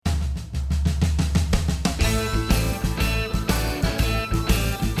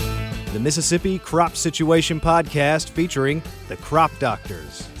Mississippi Crop Situation Podcast featuring the Crop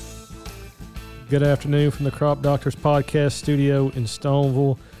Doctors. Good afternoon from the Crop Doctors Podcast studio in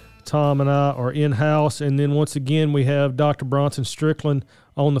Stoneville. Tom and I are in-house, and then once again we have Dr. Bronson Strickland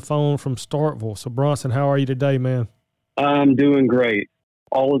on the phone from Starkville. So Bronson, how are you today, man? I'm doing great.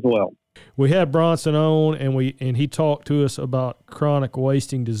 All is well. We had Bronson on, and he talked to us about chronic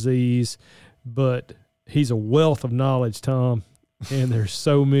wasting disease, but he's a wealth of knowledge, Tom, and there's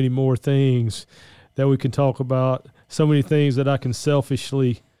so many more things that we can talk about, so many things that I can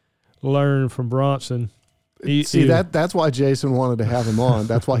selfishly learn from Bronson. That's why Jason wanted to have him on.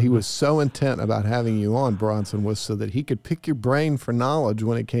 That's why he was so intent about having you on, Bronson, was so that he could pick your brain for knowledge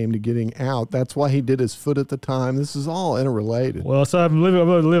when it came to getting out. That's why he did his foot at the time. This is all interrelated. Well, so I'm going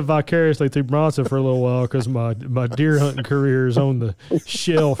to live vicariously through Bronson for a little while because my deer hunting career is on the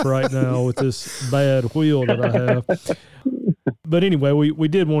shelf right now with this bad wheel that I have. But anyway, we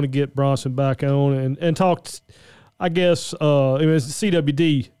did want to get Bronson back on and talk, I guess, it was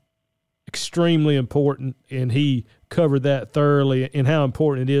CWD. Extremely important, and he covered that thoroughly and how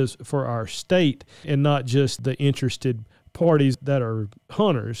important it is for our state and not just the interested parties that are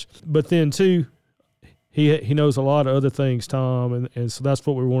hunters. But then, too, he knows a lot of other things, Tom, and so that's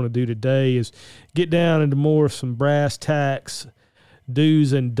what we want to do today is get down into more of some brass tacks,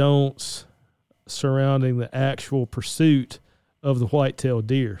 do's and don'ts surrounding the actual pursuit of the white-tailed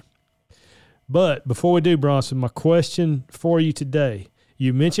deer. But before we do, Bronson, my question for you today,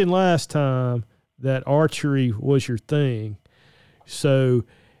 you mentioned last time that archery was your thing. So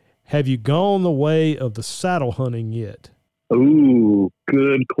have you gone the way of the saddle hunting yet? Ooh,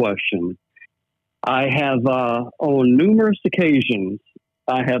 good question. I have, on numerous occasions,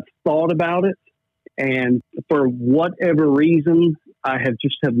 I have thought about it, and for whatever reason, I have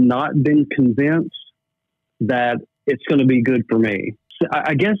not been convinced that it's going to be good for me. So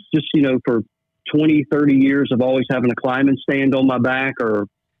I guess just, for 20, 30 years of always having a climbing stand on my back or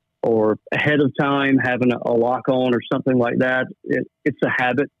ahead of time having a lock on or something like that. It's a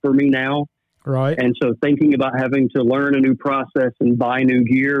habit for me now. Right. And so thinking about having to learn a new process and buy new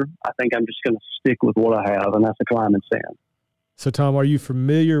gear, I think I'm just going to stick with what I have, and that's a climbing stand. So, Tom, are you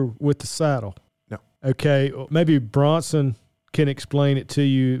familiar with the saddle? No. Okay. Maybe Bronson can explain it to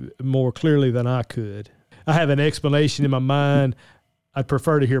you more clearly than I could. I have an explanation in my mind. I'd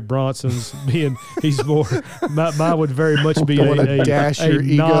prefer to hear Bronson's being, he's more, mine would very much be dash your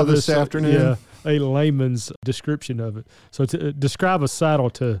ego novice, this afternoon. Yeah, a layman's description of it. So describe a saddle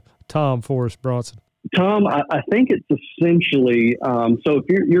to Tom for us, Bronson. Tom, I think it's essentially, so if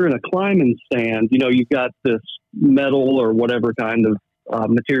you're in a climbing stand, you've got this metal or whatever kind of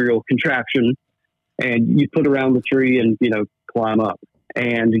material contraption, and you put around the tree and, climb up.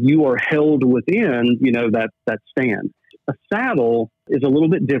 And you are held within, that stand. A saddle is a little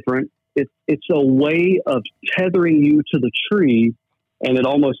bit different. It's a way of tethering you to the tree, and it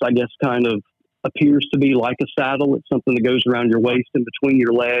almost, I guess, kind of appears to be like a saddle. It's something that goes around your waist and between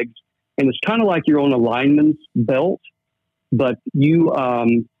your legs, and it's kind of like you're on a lineman's belt, but you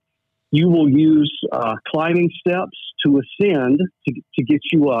will use climbing steps to ascend to get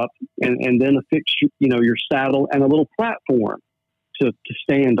you up, and then affix your saddle and a little platform to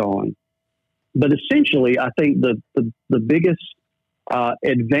stand on. But essentially, I think the biggest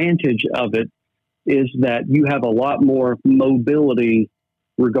advantage of it is that you have a lot more mobility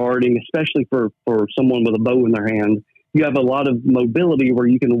regarding, especially for someone with a bow in their hand, you have a lot of mobility where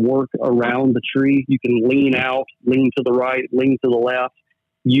you can work around the tree. You can lean out, lean to the right, lean to the left,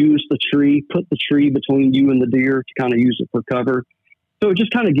 use the tree, put the tree between you and the deer to kind of use it for cover. So it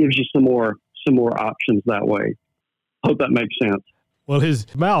just kind of gives you some more options that way. Hope that makes sense. Well, his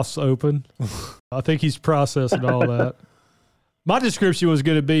mouth's open. I think he's processing all that. My description was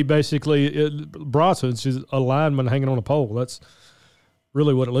going to be basically Bronson's just a lineman hanging on a pole. That's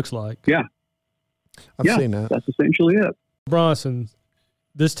really what it looks like. Yeah. I've seen that. That's essentially it. Bronson,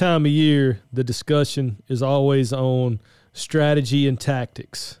 this time of year, the discussion is always on strategy and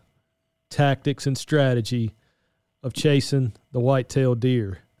tactics and strategy of chasing the white-tailed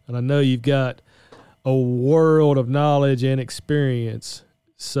deer. And I know you've got a world of knowledge and experience.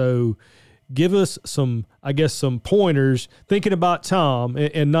 So give us some pointers, thinking about Tom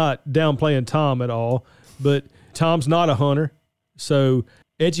and not downplaying Tom at all, but Tom's not a hunter. So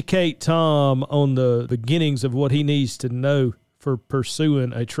educate Tom on the beginnings of what he needs to know for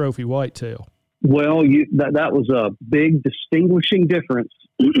pursuing a trophy whitetail. Well, that was a big distinguishing difference,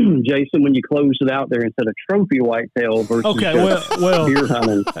 Jason, when you closed it out there and said a trophy whitetail versus deer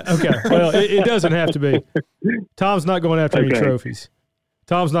hunting. Okay, well, it doesn't have to be. Tom's not going after any trophies.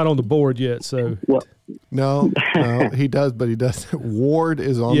 Tom's not on the board yet, so. Well, No, he does, but he does. Ward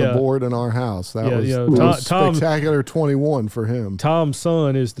is on the board in our house. That was spectacular 21 for him. Tom's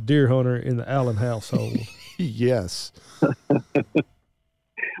son is the deer hunter in the Allen household. Yes.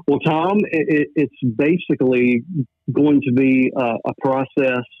 Well, Tom, it's basically going to be a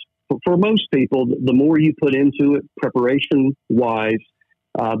process for most people. The more you put into it, preparation-wise,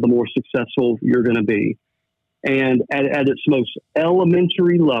 the more successful you're going to be. And at its most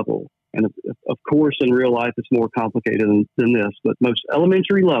elementary level, and of course in real life it's more complicated than this, but most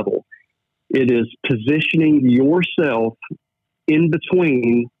elementary level, it is positioning yourself in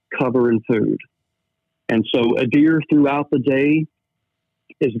between cover and food. And so a deer throughout the day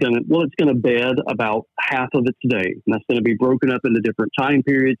is going to bed about half of its day. And that's going to be broken up into different time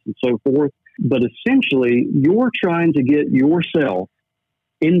periods and so forth. But essentially, you're trying to get yourself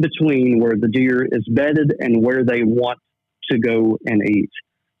in between where the deer is bedded and where they want to go and eat.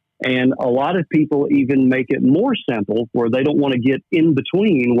 And a lot of people even make it more simple where they don't want to get in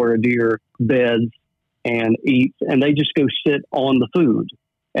between where a deer beds and eats, and they just go sit on the food.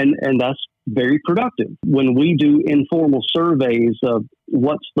 And that's very productive. When we do informal surveys of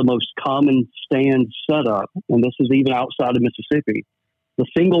what's the most common stand setup, and this is even outside of Mississippi, the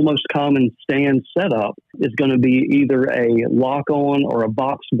single most common stand setup is going to be either a lock-on or a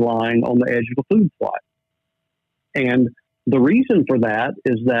box blind on the edge of a food plot. And the reason for that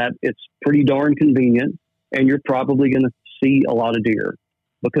is that it's pretty darn convenient, and you're probably going to see a lot of deer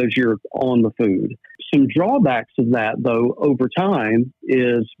because you're on the food. Some drawbacks of that, though, over time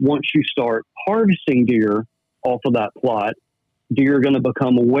is once you start harvesting deer off of that plot, deer are going to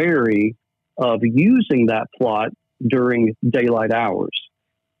become wary of using that plot during daylight hours.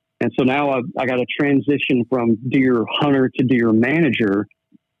 And so now I got to transition from deer hunter to deer manager.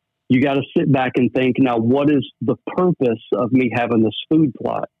 You got to sit back and think, now, what is the purpose of me having this food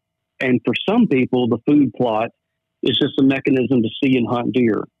plot? And for some people, the food plot is just a mechanism to see and hunt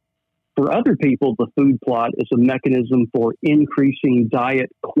deer. For other people, the food plot is a mechanism for increasing diet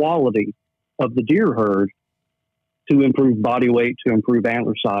quality of the deer herd to improve body weight, to improve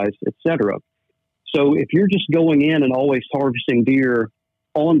antler size, etc. So if you're just going in and always harvesting deer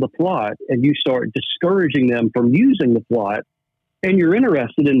on the plot and you start discouraging them from using the plot, and you're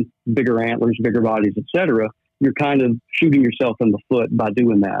interested in bigger antlers, bigger bodies, etc., you're kind of shooting yourself in the foot by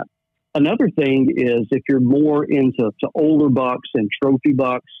doing that. Another thing is if you're more into older bucks and trophy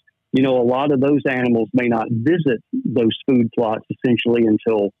bucks, a lot of those animals may not visit those food plots essentially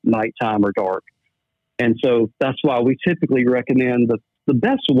until nighttime or dark. And so that's why we typically recommend the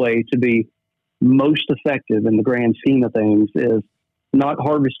best way to be most effective in the grand scheme of things is not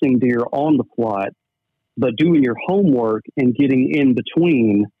harvesting deer on the plot, but doing your homework and getting in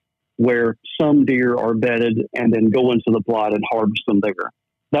between where some deer are bedded and then go into the plot and harvest them there.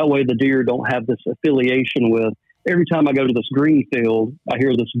 That way the deer don't have this affiliation with, every time I go to this green field, I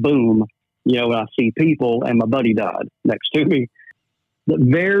hear this boom, and I see people and my buddy died next to me. But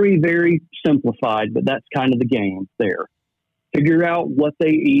very, very simplified, but that's kind of the game there. Figure out what they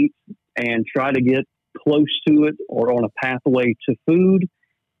eat and try to get close to it or on a pathway to food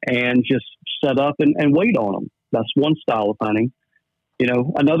and just set up and wait on them. That's one style of hunting.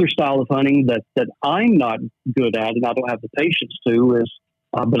 Another style of hunting that I'm not good at and I don't have the patience to is,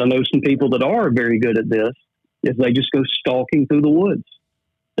 but I know some people that are very good at this, is they just go stalking through the woods.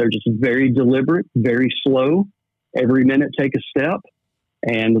 They're just very deliberate, very slow. Every minute take a step,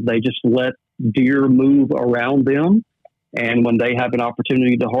 and they just let deer move around them. And when they have an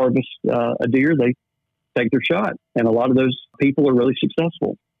opportunity to harvest a deer, they take their shot. And a lot of those people are really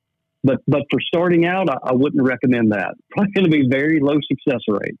successful. But for starting out, I wouldn't recommend that. Probably going to be very low success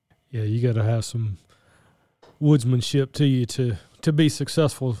rate. Yeah, you got to have some woodsmanship to you to be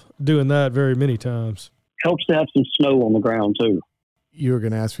successful doing that very many times. Helps to have some snow on the ground, too. You were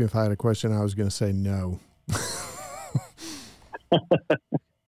going to ask me if I had a question. I was going to say no.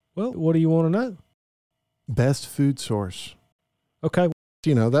 Well, what do you want to know? Best food source. Okay.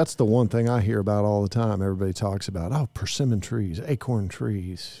 That's the one thing I hear about all the time. Everybody talks about, persimmon trees, acorn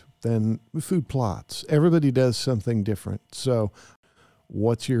trees, then food plots. Everybody does something different. So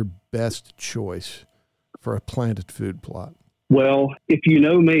what's your best choice for a planted food plot? Well, if you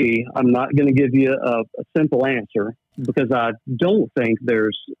know me, I'm not going to give you a simple answer because I don't think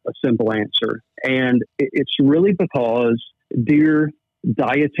there's a simple answer. And it's really because deer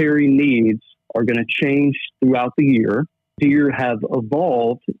dietary needs are going to change throughout the year. Deer have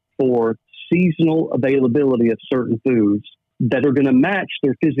evolved for seasonal availability of certain foods that are going to match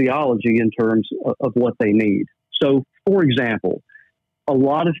their physiology in terms of what they need. So, for example, a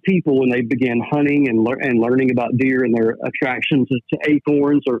lot of people, when they begin hunting and learning about deer and their attractions to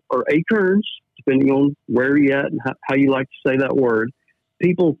acorns or acorns, depending on where you're at and how you like to say that word,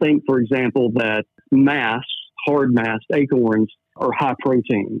 people think, for example, that hard mass acorns are high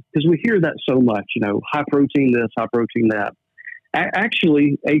protein, because we hear that so much, high protein this, high protein that.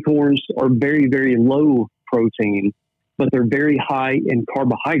 Actually, acorns are very, very low protein, but they're very high in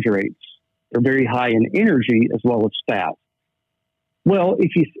carbohydrates. They're very high in energy as well as fat. Well,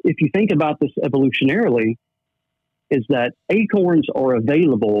 if you think about this evolutionarily, is that acorns are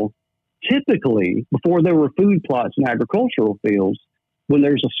available typically before there were food plots in agricultural fields when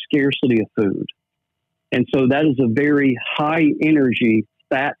there's a scarcity of food. And so that is a very high energy,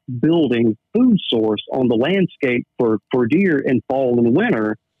 fat building food source on the landscape for deer in fall and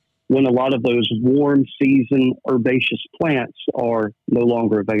winter, when a lot of those warm season herbaceous plants are no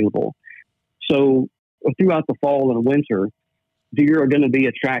longer available. So throughout the fall and winter, deer are going to be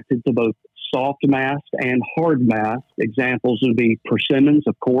attracted to both soft mast and hard mast. Examples would be persimmons,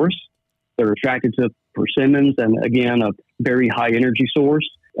 of course. They're attracted to persimmons, and again, a very high energy source.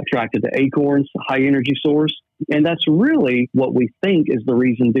 Attracted to acorns, high energy source. And that's really what we think is the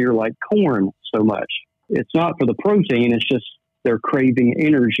reason deer like corn so much. It's not for the protein, it's just they're craving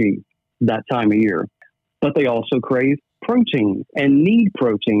energy that time of year. But they also crave protein and need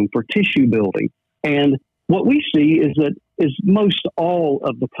protein for tissue building. And what we see is that most all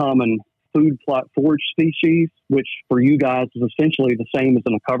of the common food plot forage species, which for you guys is essentially the same as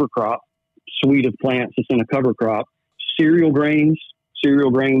in a cover crop, suite of plants that's in a cover crop, cereal grains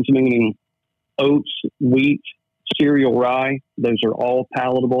meaning oats, wheat, cereal rye, those are all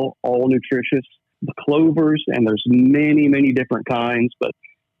palatable, all nutritious. The clovers, and there's many, many different kinds, but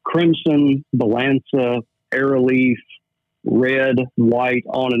crimson, balanza, arrowleaf, red, white,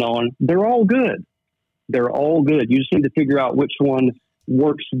 on and on, they're all good. They're all good. You just need to figure out which one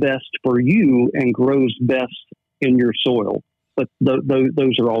works best for you and grows best in your soil. But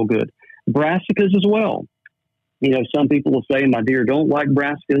those are all good. Brassicas as well. Some people will say, my deer don't like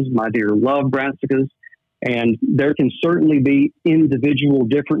brassicas. My deer love brassicas. And there can certainly be individual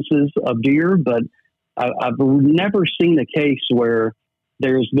differences of deer, but I've never seen a case where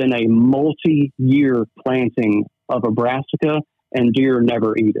there's been a multi-year planting of a brassica and deer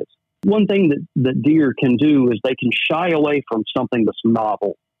never eat it. One thing that deer can do is they can shy away from something that's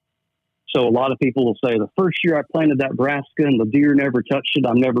novel. So a lot of people will say, the first year I planted that brassica and the deer never touched it,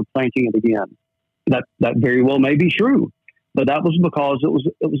 I'm never planting it again. That very well may be true, but that was because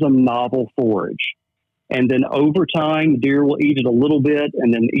it was a novel forage. And then over time, deer will eat it a little bit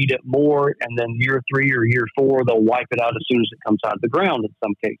and then eat it more. And then year 3 or year 4, they'll wipe it out as soon as it comes out of the ground in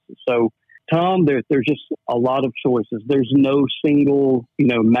some cases. So, Tom, there's just a lot of choices. There's no single,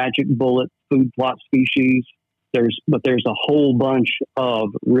 magic bullet food plot species. There's a whole bunch of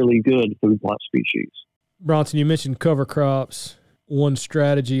really good food plot species. Bronson, you mentioned cover crops. One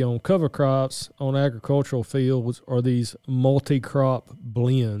strategy on cover crops on agricultural fields are these multi-crop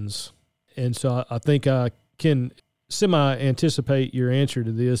blends. And so I think I can semi-anticipate your answer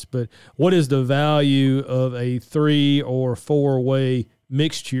to this, but what is the value of a 3 or 4-way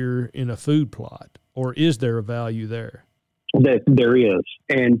mixture in a food plot? Or is there a value there? There is.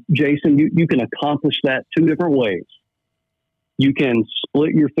 And Jason, you can accomplish that 2 different ways. You can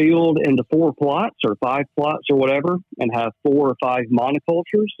split your field into 4 plots or 5 plots or whatever and have 4 or 5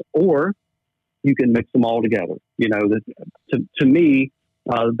 monocultures, or you can mix them all together. To me,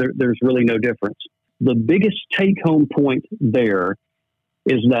 there's really no difference. The biggest take-home point there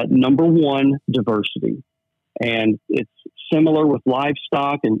is that, number one, diversity. And it's similar with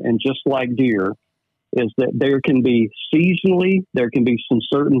livestock and just like deer, is that there can be seasonally, there can be some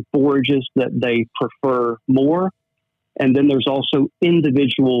certain forages that they prefer more. And then there's also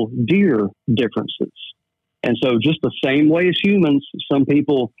individual deer differences. And so just the same way as humans, some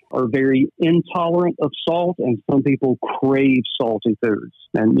people are very intolerant of salt and some people crave salty foods.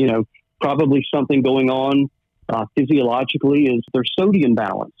 And, probably something going on physiologically is their sodium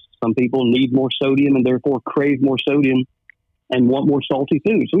balance. Some people need more sodium and therefore crave more sodium and want more salty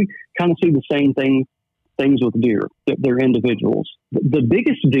food. So we kind of see the same things with deer. They're individuals. The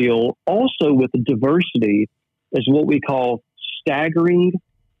biggest deal also with the diversity is what we call staggering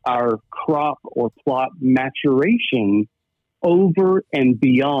our crop or plot maturation over and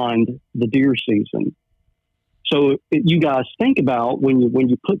beyond the deer season. So you guys think about when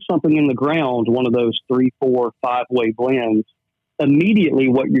you put something in the ground, one of those 3, 4, 5-way blends, immediately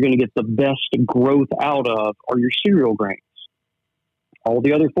what you're going to get the best growth out of are your cereal grains. All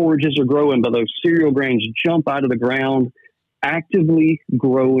the other forages are growing, but those cereal grains jump out of the ground, actively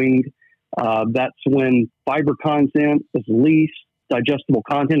growing. That's when fiber content is least. digestible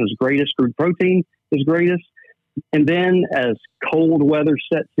content is greatest, crude protein is greatest. And then as cold weather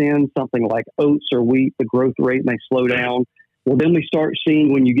sets in, something like oats or wheat, the growth rate may slow down. Well, then we start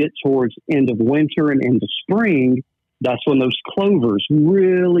seeing when you get towards end of winter and into spring, that's when those clovers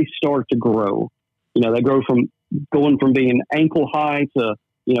really start to grow. They grow from going from being ankle high to,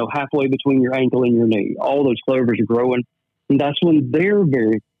 halfway between your ankle and your knee. All those clovers are growing. And that's when they're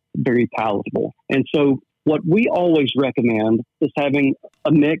very, very palatable. And so what we always recommend is having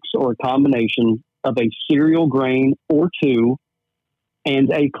a mix or a combination of a cereal grain or two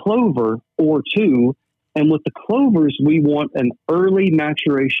and a clover or two. And with the clovers, we want an early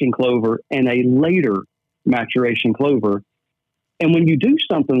maturation clover and a later maturation clover. And when you do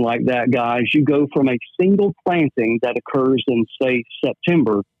something like that, guys, you go from a single planting that occurs in, say,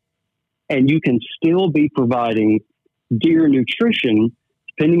 September, and you can still be providing deer nutrition,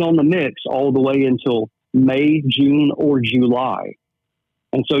 depending on the mix, all the way until May, June, or July.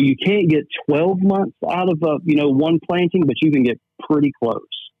 And so you can't get 12 months out of one planting, but you can get pretty close.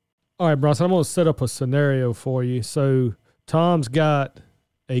 All right, Bronson, I'm going to set up a scenario for you. So Tom's got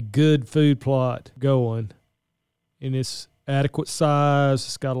a good food plot going, and it's adequate size.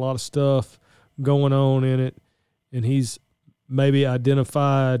 It's got a lot of stuff going on in it, and he's maybe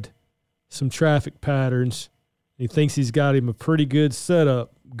identified some traffic patterns. He thinks he's got him a pretty good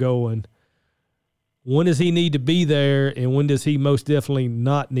setup going. When does he need to be there, and when does he most definitely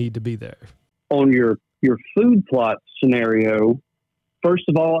not need to be there? On your food plot scenario, first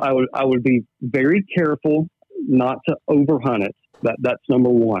of all, I would be very careful not to overhunt it. That's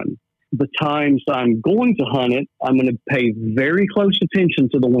number one. The times I'm going to hunt it, I'm going to pay very close attention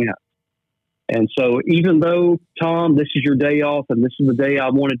to the wind. And so even though, Tom, this is your day off and this is the day I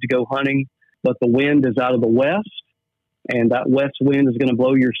wanted to go hunting, but the wind is out of the west, and that west wind is going to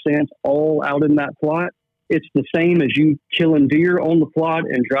blow your scent all out in that plot, it's the same as you killing deer on the plot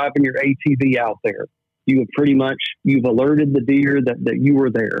and driving your ATV out there. You've alerted the deer that you were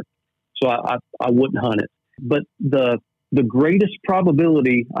there. So I wouldn't hunt it. But the greatest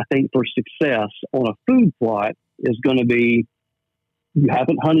probability, I think, for success on a food plot is going to be you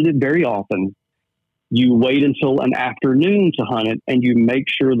haven't hunted it very often. You wait until an afternoon to hunt it, and you make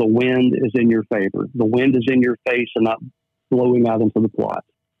sure the wind is in your favor. The wind is in your face and not blowing out into the plot.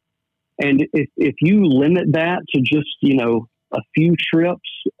 And if you limit that to just, a few trips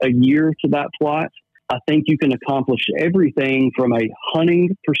a year to that plot, I think you can accomplish everything from a hunting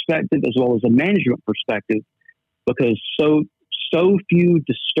perspective as well as a management perspective, because so few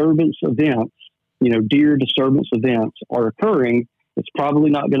disturbance events, deer disturbance events are occurring. It's probably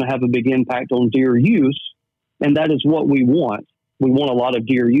not going to have a big impact on deer use. And that is what we want. We want a lot of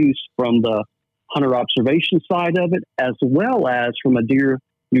deer use from the hunter observation side of it, as well as from a deer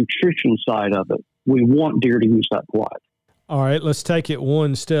nutrition side of it. We want deer to use that plot. All right, let's take it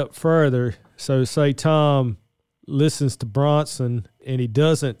one step further. So say Tom listens to Bronson and he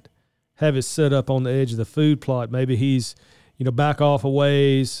doesn't have it set up on the edge of the food plot. Maybe he's, back off a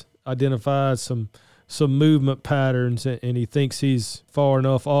ways, identified some movement patterns, and he thinks he's far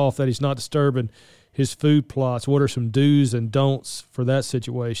enough off that he's not disturbing his food plots. What are some do's and don'ts for that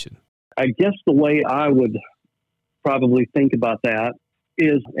situation? I guess the way I would probably think about that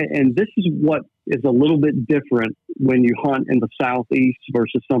is, and this is what is a little bit different when you hunt in the Southeast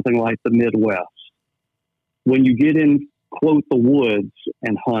versus something like the Midwest. When you get in, quote, the woods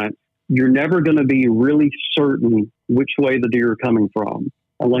and hunt, you're never going to be really certain which way the deer are coming from,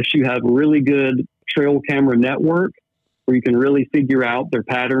 unless you have really good trail camera network where you can really figure out their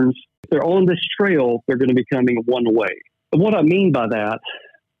patterns. If they're on this trail, they're going to be coming one way. And what I mean by that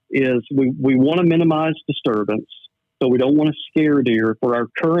is we want to minimize disturbance. So we don't want to scare deer for our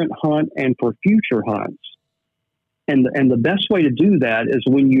current hunt and for future hunts. And the best way to do that is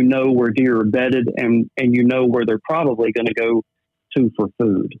when you know where deer are bedded and you know where they're probably going to go to for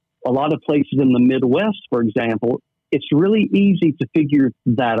food. A lot of places in the Midwest, for example, it's really easy to figure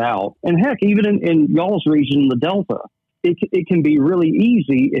that out. And heck, even in y'all's region, the Delta, it can be really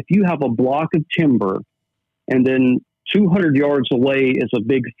easy if you have a block of timber and then 200 yards away is a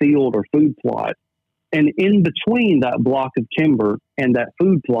big field or food plot. And in between that block of timber and that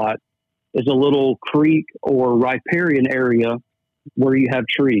food plot is a little creek or riparian area where you have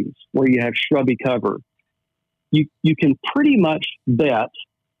trees, where you have shrubby cover. You can pretty much bet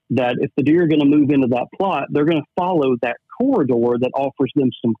that if the deer are going to move into that plot, they're going to follow that corridor that offers them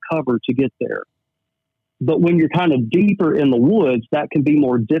some cover to get there. But when you're kind of deeper in the woods, that can be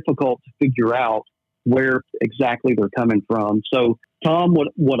more difficult to figure out where exactly they're coming from. So, Tom,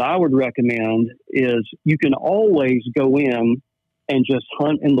 what I would recommend is you can always go in and just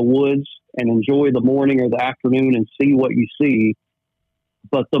hunt in the woods and enjoy the morning or the afternoon and see what you see.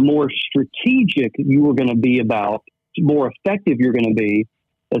 But the more strategic you are going to be about, the more effective you're going to be,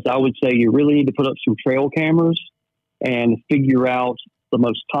 as I would say, you really need to put up some trail cameras and figure out the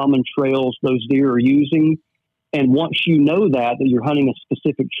most common trails those deer are using. And once you know that you're hunting a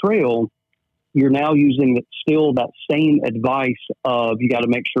specific trail, you're now using still that same advice of you got to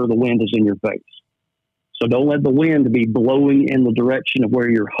make sure the wind is in your face. So don't let the wind be blowing in the direction of where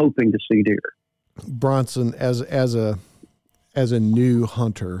you're hoping to see deer. Bronson, as a new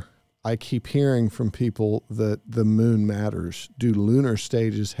hunter, I keep hearing from people that the moon matters. Do lunar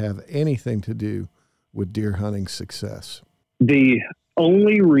stages have anything to do with deer hunting success? The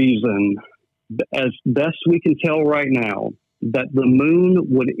only reason, as best we can tell right now, that the moon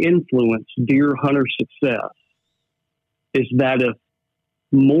would influence deer hunter success is that if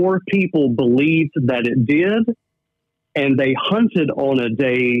more people believed that it did and they hunted on a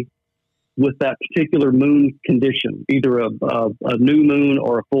day with that particular moon condition, either a new moon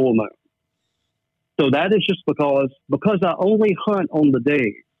or a full moon. So that is just because I only hunt on the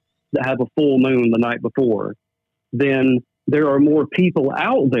days that have a full moon the night before, then there are more people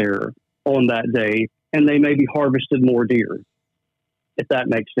out there on that day and they maybe harvested more deer, if that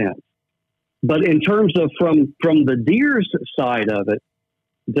makes sense. But in terms of from the deer's side of it,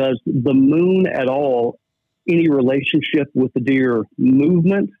 does the moon at all any relationship with the deer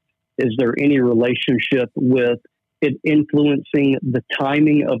movement? Is there any relationship with it influencing the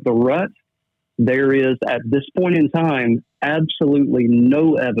timing of the rut? There is, at this point in time, absolutely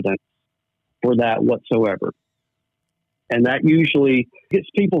no evidence for that whatsoever. And that usually gets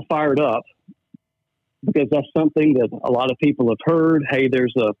people fired up because that's something that a lot of people have heard. Hey,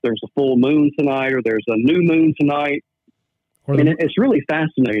 there's a full moon tonight, or there's a new moon tonight. And it's really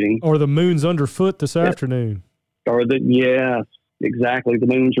fascinating. Or the moon's underfoot this afternoon. Yes, exactly. The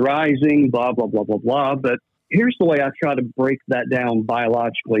moon's rising, blah, blah, blah, blah, blah. But here's the way I try to break that down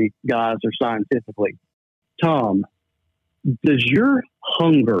biologically, guys, or scientifically. Tom, does your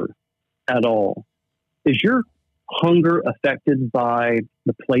hunger at all, is your hunger affected by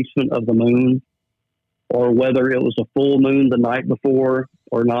the placement of the moon, or whether it was a full moon the night before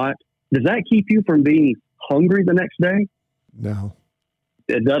or not? Does that keep you from being hungry the next day? No.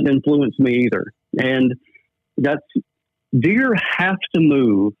 It doesn't influence me either. And deer have to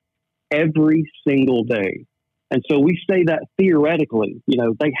move every single day. And so we say that theoretically,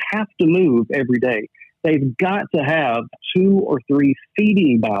 they have to move every day. They've got to have 2 or 3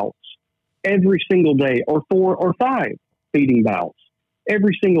 feeding bouts every single day, or 4 or 5 feeding bouts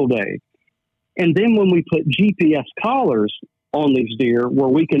every single day. And then when we put GPS collars on these deer where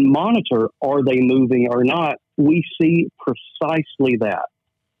we can monitor, are they moving or not, we see precisely that.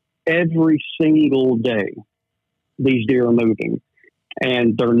 Every single day, these deer are moving.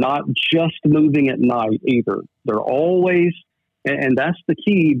 And they're not just moving at night either. They're always, and that's the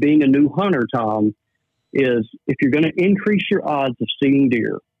key, being a new hunter, Tom, is if you're going to increase your odds of seeing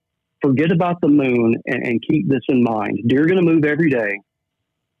deer, forget about the moon and keep this in mind. Deer are going to move every day.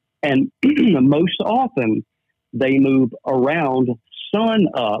 And most often, they move around sun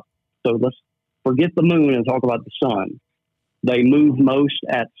up. So let's forget the moon and talk about the sun. They move most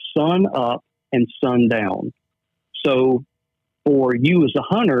at sun up and sun down. So for you as a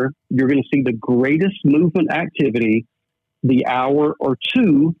hunter, you're going to see the greatest movement activity the hour or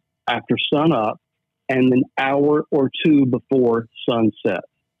 2 after sun up and an hour or 2 before sunset.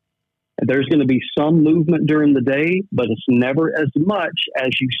 There's going to be some movement during the day, but it's never as much as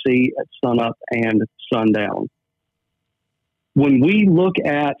you see at sun up and sundown. When we look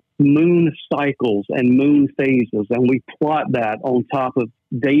at moon cycles and moon phases, and we plot that on top of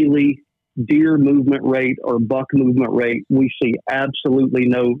daily deer movement rate or buck movement rate, we see absolutely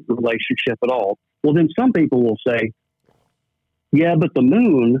no relationship at all. Well, then some people will say, yeah, but the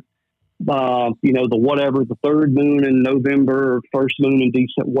moon, the third moon in November, or first moon in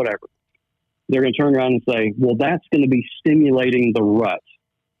December, whatever. They're going to turn around and say, well, that's going to be stimulating the rut.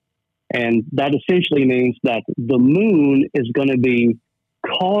 And that essentially means that the moon is going to be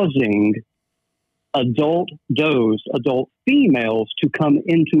causing adult does, adult females, to come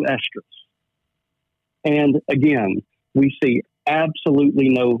into estrus. And again, we see absolutely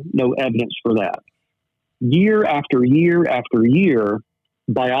no evidence for that. Year after year after year,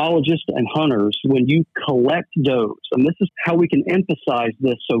 biologists and hunters, when you collect does, and this is how we can emphasize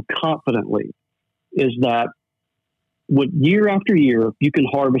this so confidently, is that year after year, you can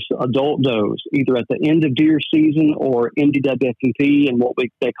harvest adult does, either at the end of deer season or NDWFP and what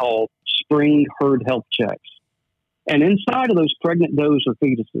they call spring herd health checks. And inside of those pregnant does are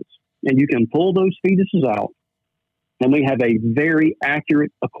fetuses. And you can pull those fetuses out, and we have a very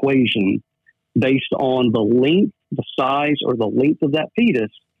accurate equation based on the length, the size, or the length of that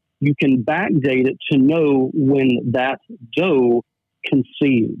fetus, you can backdate it to know when that doe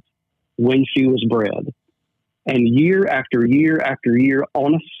conceived, when she was bred. And year after year after year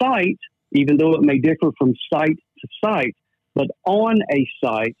on a site, even though it may differ from site to site, but on a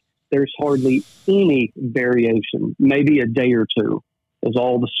site, there's hardly any variation. Maybe a day or two is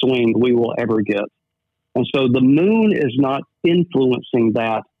all the swing we will ever get. And so the moon is not influencing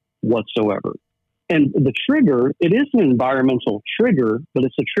that whatsoever. And the trigger, it is an environmental trigger, but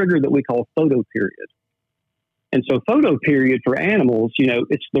it's a trigger that we call photoperiod. And so photoperiod for animals,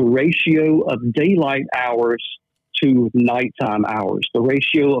 it's the ratio of daylight hours to nighttime hours, the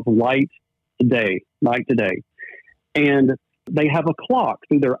ratio of light to day, night to day. And they have a clock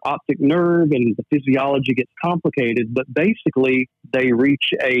through their optic nerve, and the physiology gets complicated, but basically they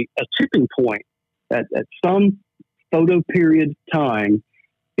reach a tipping point at some photoperiod time.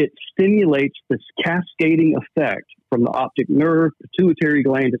 It stimulates this cascading effect from the optic nerve, pituitary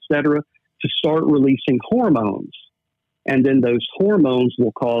gland, etc., to start releasing hormones. And then those hormones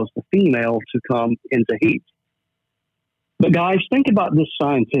will cause the female to come into heat. But guys, think about this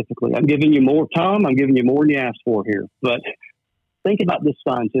scientifically. I'm giving you more time. I'm giving you more than you asked for here. But think about this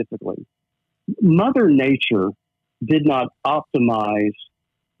scientifically. Mother Nature did not optimize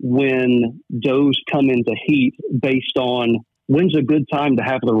when does come into heat based on when's a good time to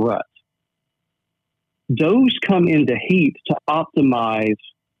have the rut. Does come into heat to optimize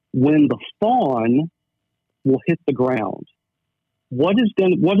when the fawn will hit the ground. What is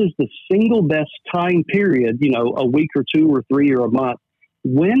the single best time period, a week or two or three or a month?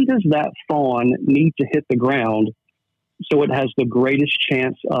 When does that fawn need to hit the ground so it has the greatest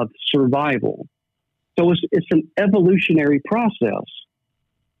chance of survival? So it's an evolutionary process.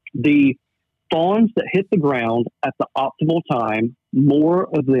 The fawns that hit the ground at the optimal time, more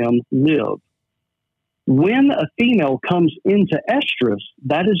of them live. When a female comes into estrus,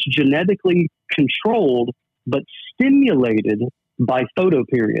 that is genetically controlled but stimulated by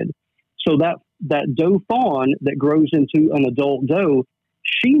photoperiod. So that doe fawn that grows into an adult doe,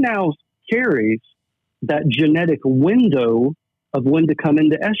 she now carries that genetic window of when to come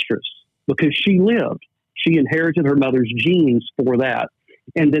into estrus because she lived. She inherited her mother's genes for that.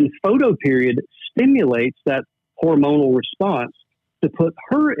 And then photoperiod stimulates that hormonal response to put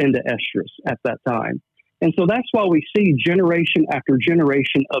her into estrus at that time. And so that's why we see generation after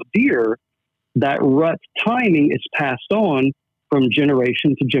generation of deer, that rut timing is passed on from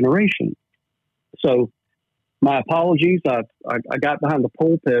generation to generation. So my apologies. I got behind the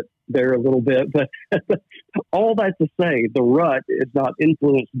pulpit there a little bit, but all that to say, the rut is not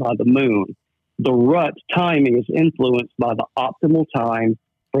influenced by the moon. The rut timing is influenced by the optimal time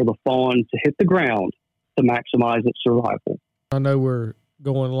for the fawn to hit the ground to maximize its survival. I know we're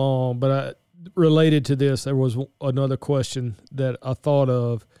going long, but related to this, there was another question that I thought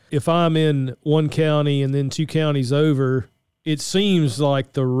of. If I'm in one county and then two counties over, it seems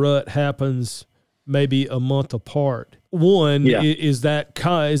like the rut happens maybe a month apart. One, is that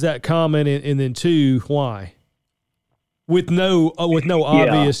common? And then two, why? With no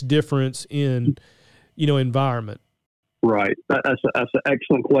obvious difference in, environment. Right. That's an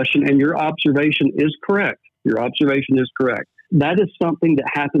excellent question. And your observation is correct. That is something that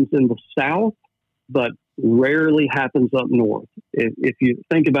happens in the South, but rarely happens up north. If you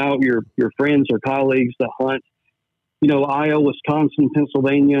think about your friends or colleagues that hunt, Iowa, Wisconsin,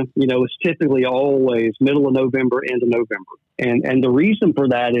 Pennsylvania, it's typically always middle of November, end of November. And the reason for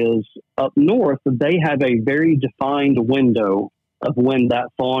that is up north, they have a very defined window of when that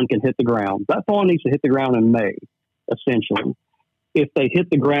fawn can hit the ground. That fawn needs to hit the ground in May, essentially. If they hit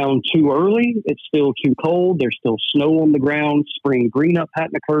the ground too early, it's still too cold, there's still snow on the ground, spring green-up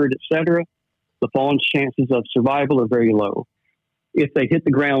hadn't occurred, etc., the fawn's chances of survival are very low. If they hit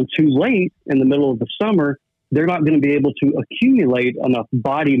the ground too late in the middle of the summer, they're not going to be able to accumulate enough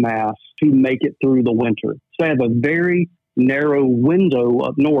body mass to make it through the winter. So they have a very narrow window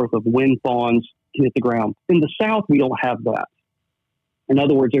up north of when fawns can hit the ground. In the South, we don't have that. In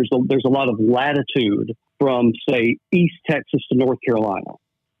other words, there's a lot of latitude from, say, East Texas to North Carolina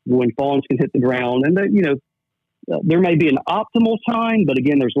when fawns can hit the ground. And, there may be an optimal time, but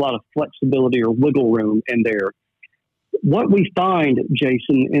again, there's a lot of flexibility or wiggle room in there. What we find,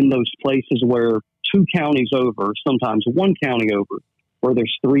 Jason, in those places where two counties over, sometimes one county over, where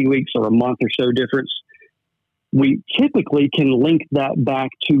there's 3 weeks or a month or so difference, we typically can link that back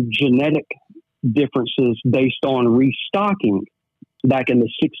to genetic differences based on restocking back in the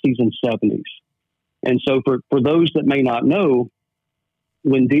 60s and 70s. And so for those that may not know,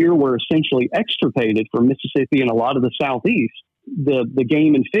 when deer were essentially extirpated from Mississippi and a lot of the Southeast, the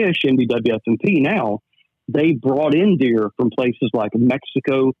Game and Fish, NBWF&P now, they brought in deer from places like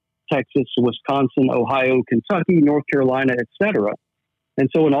Mexico, Texas, Wisconsin, Ohio, Kentucky, North Carolina, etc. And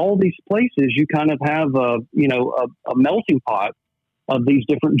so in all these places, you kind of have a melting pot of these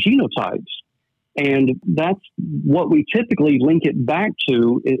different genotypes. And that's what we typically link it back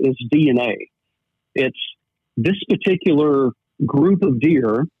to is DNA. It's this particular group of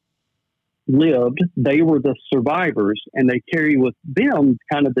deer lived, they were the survivors, and they carry with them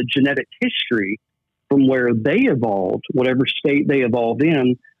kind of the genetic history from where they evolved, whatever state they evolved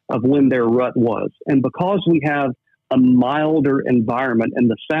in, of when their rut was. And because we have a milder environment in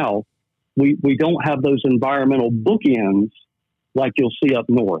the South, we don't have those environmental bookends like you'll see up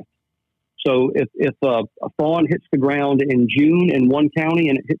north. So if a fawn hits the ground in June in one county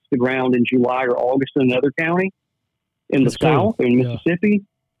and it hits the ground in July or August in another county, in the South, in Mississippi,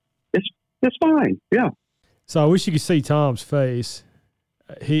 it's fine. Yeah. So I wish you could see Tom's face.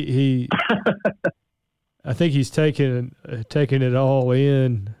 He I think he's taking it all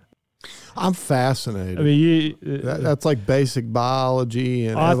in. I'm fascinated. I mean, that's like basic biology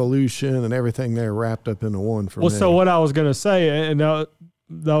and evolution and everything there wrapped up into one for me. Well, so what I was going to say, and that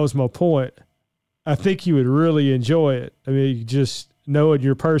was my point, I think you would really enjoy it. I mean, just knowing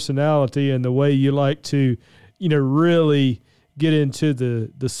your personality and the way you like to, really get into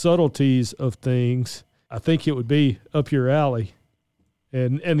the subtleties of things, I think it would be up your alley.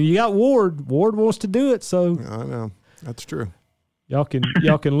 And you got Ward. Ward wants to do it, so I know. That's true. Y'all can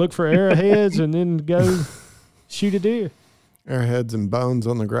look for arrowheads and then go shoot a deer. Arrowheads and bones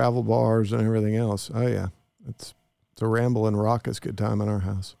on the gravel bars and everything else. Oh yeah, it's a rambling, raucous good time in our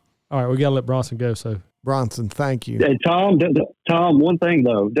house. All right, we got to let Bronson go. So Bronson, thank you. Hey, Tom, one thing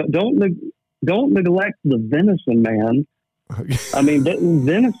though, don't neglect the venison, man. I mean,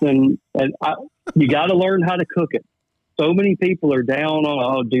 venison, you got to learn how to cook it. So many people are down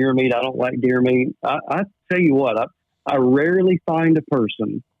on, deer meat. I don't like deer meat. I tell you what, I rarely find a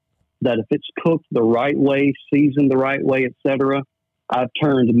person that if it's cooked the right way, seasoned the right way, etc. I've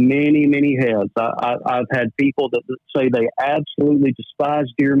turned many, many heads. I've had people that say they absolutely despise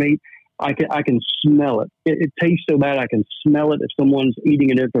deer meat. I can smell it. It tastes so bad I can smell it if someone's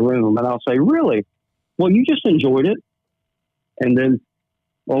eating it in the room. And I'll say, really? Well, you just enjoyed it. And then,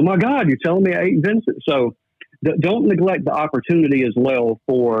 oh my God, you're telling me I ate venison. So don't neglect the opportunity as well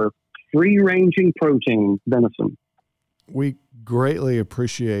for free-ranging protein venison. We greatly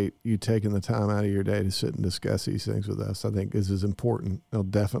appreciate you taking the time out of your day to sit and discuss these things with us. I think this is important. There'll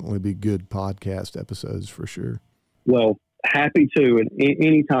definitely be good podcast episodes for sure. Well, happy to at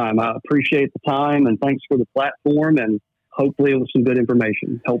any time. I appreciate the time and thanks for the platform, and hopefully it was some good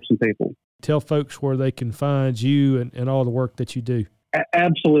information, help some people. Tell folks where they can find you and all the work that you do.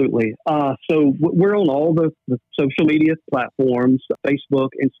 Absolutely. So we're on all the social media platforms, Facebook,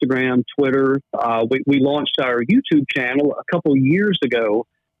 Instagram, Twitter. We launched our YouTube channel a couple years ago,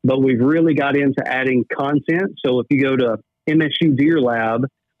 but we've really got into adding content. So if you go to MSU Deer Lab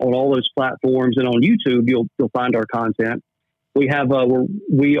on all those platforms and on YouTube, you'll find our content. We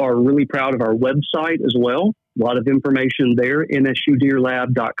are really proud of our website as well. A lot of information there,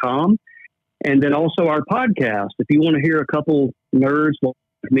 msudeerlab.com. And then also our podcast. If you want to hear a couple nerds like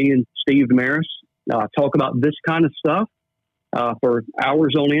me and Steve Damaris talk about this kind of stuff for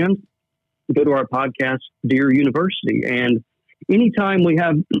hours on end, go to our podcast, Deer University. And anytime we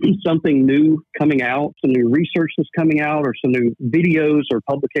have something new coming out, some new research that's coming out, or some new videos or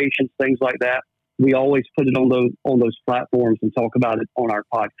publications, things like that, we always put it on those platforms and talk about it on our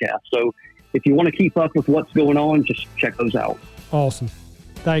podcast. So if you want to keep up with what's going on, just check those out. Awesome.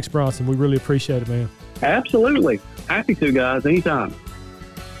 Thanks, Bronson. We really appreciate it, man. Absolutely. Happy to, guys. Anytime.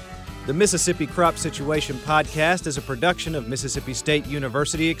 The Mississippi Crop Situation Podcast is a production of Mississippi State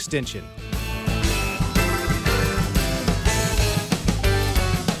University Extension.